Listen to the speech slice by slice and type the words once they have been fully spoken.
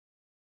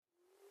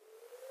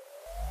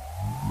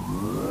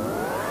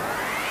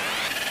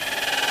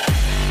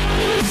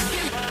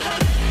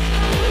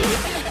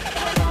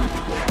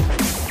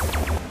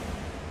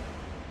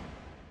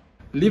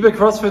Liebe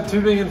CrossFit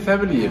Tübingen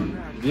Family,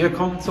 wir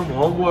kommen zum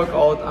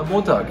Homeworkout am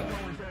Montag.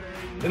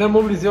 In der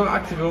Mobilisierung und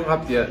Aktivierung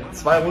habt ihr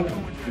 2 Runden.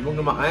 Übung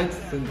Nummer 1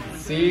 sind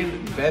 10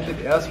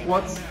 Banded Air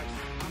Squats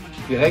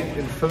direkt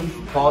in 5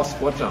 Power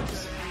Squat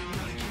Jumps.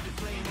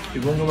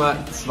 Übung Nummer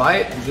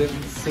 2 sind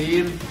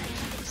 10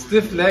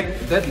 Stiff Leg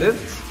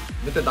Deadlifts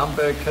mit der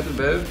Dumbbell,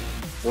 Kettlebell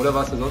oder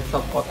was ihr sonst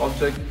habt, Hot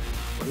Object.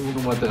 Und Übung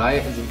Nummer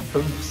 3 sind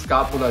 5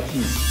 Scapula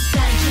Tees.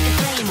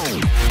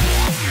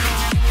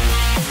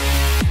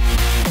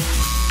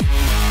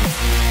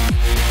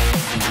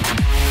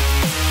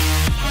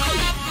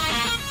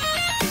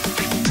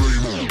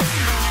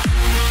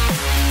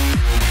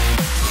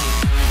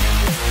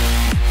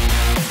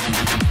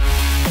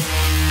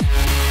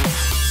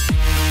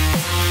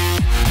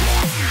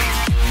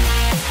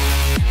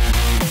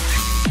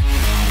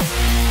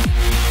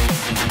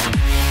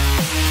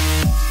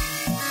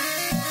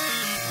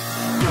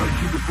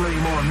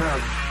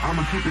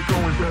 I'ma keep it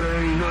going till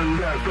there ain't nothing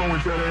left. Going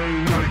till there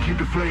ain't nothing. Keep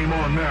the flame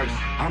on max.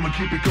 I'ma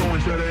keep it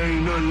going till there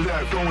ain't nothing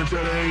left. Going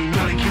till there ain't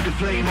nothing. Keep the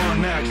flame on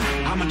max.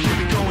 I'ma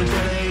keep it going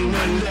till there ain't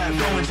nothing left.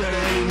 Going till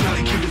there ain't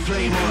nothing. Keep the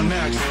flame on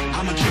max.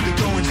 I'ma keep it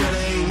going till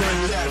there ain't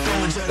nothing left.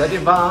 Going till. Seid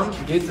ihr warm,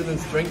 geht's in den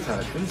Strength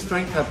Type. Im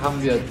Strength Type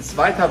haben wir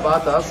 2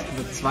 Tabatas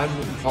mit 2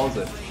 Minuten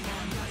Pause.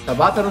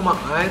 Tabata Nummer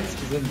 1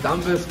 sind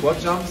Dumbbell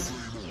Squat Jumps.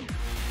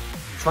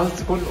 20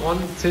 Sekunden on,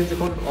 10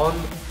 Sekunden on,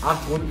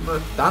 8 Runden,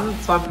 dann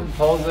 2 Minuten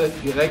Pause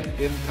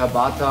direkt in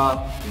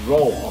Tabata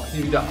Row. Auch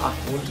hier wieder 8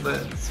 Runden,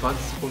 20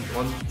 Sekunden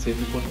on, 10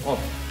 Sekunden off.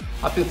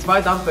 Habt ihr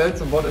 2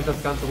 Dumbbells und wollt euch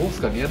das Ganze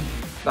hochskalieren,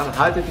 dann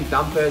haltet die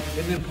Dumbbells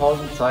in den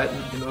Pausenzeiten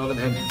in euren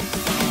Händen.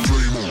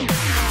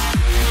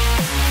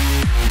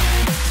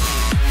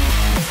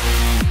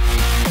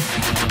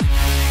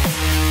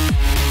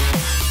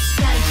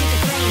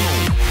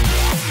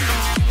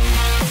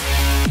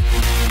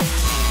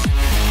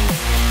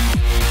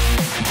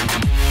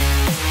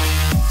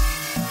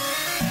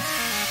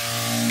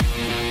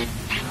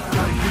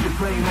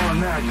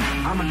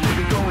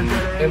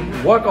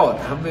 Im Workout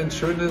haben wir ein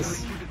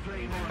schönes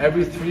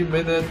Every 3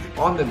 Minute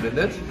on the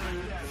Minute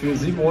für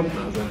 7 Runden,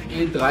 also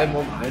E3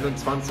 mal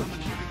 21.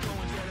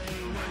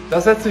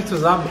 Das setzt sich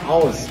zusammen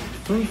aus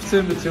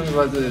 15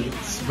 bzw.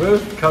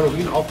 12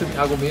 Kalorien auf dem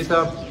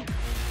Ergometer.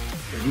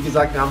 Wie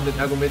gesagt, wir haben den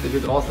Ergometer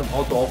hier draußen im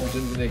Auto auf dem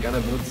Gym, den ihr gerne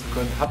benutzen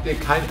könnt. Habt ihr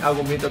kein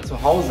Ergometer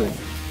zu Hause,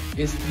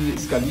 ist die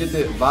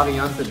skalierte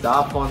Variante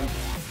davon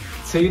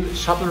 10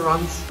 Shuttle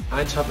Runs.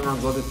 Ein Shuttle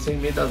Run sollte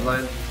 10 Meter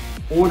sein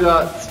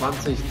oder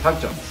 20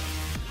 Tug Jumps.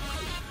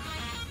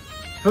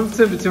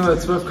 15 bzw.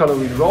 12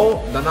 Kalorien Row,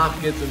 danach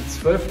geht es in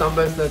 12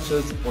 Dumbbell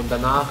Snatches und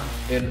danach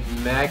in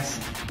Max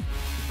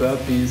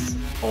Burpees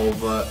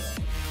over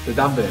the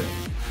Dumbbell.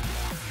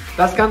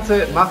 Das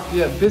Ganze macht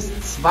ihr bis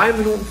 2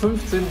 Minuten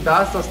 15,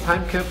 da ist das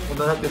Time Cap und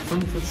dann habt ihr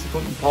 45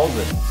 Sekunden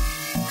Pause.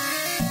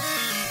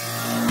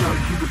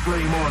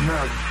 Flame on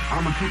max.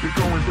 I'ma keep it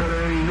going till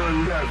there ain't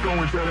nothing left.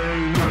 Going till there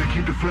ain't nothing.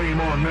 Keep the flame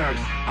on max.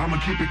 I'ma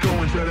keep it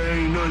going till there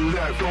ain't nothing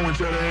left. Going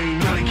till there ain't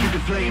nothing. Keep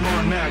the flame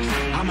on max.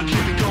 I'ma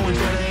keep it going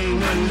till there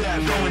ain't nothing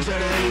left. Going till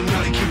there ain't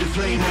nothing. Keep the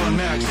flame on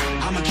max.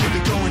 I'ma keep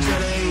it going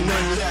till there ain't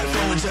nothing left.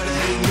 Going till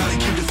there ain't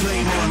nothing. Keep the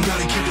flame on.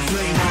 Gotta keep the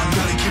flame on.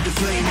 Gotta keep the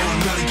flame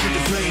on. Gotta keep the flame on. Gotta keep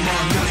the flame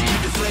on. Gotta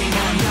keep the flame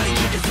on. Gotta keep the flame on.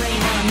 Keep the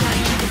flame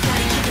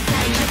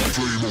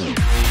on.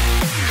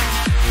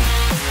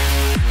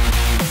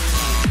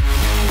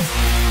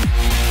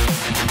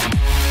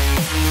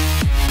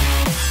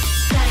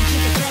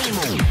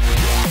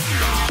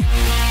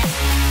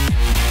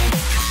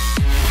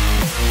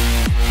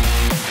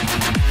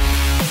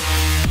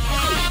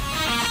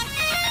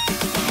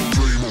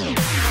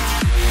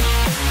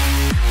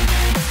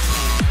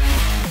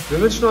 Wir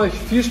wünschen euch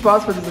viel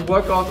Spaß bei diesem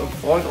Workout und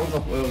freuen uns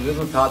auf eure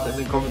Resultate in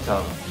den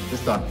Kommentaren.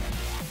 Bis dann!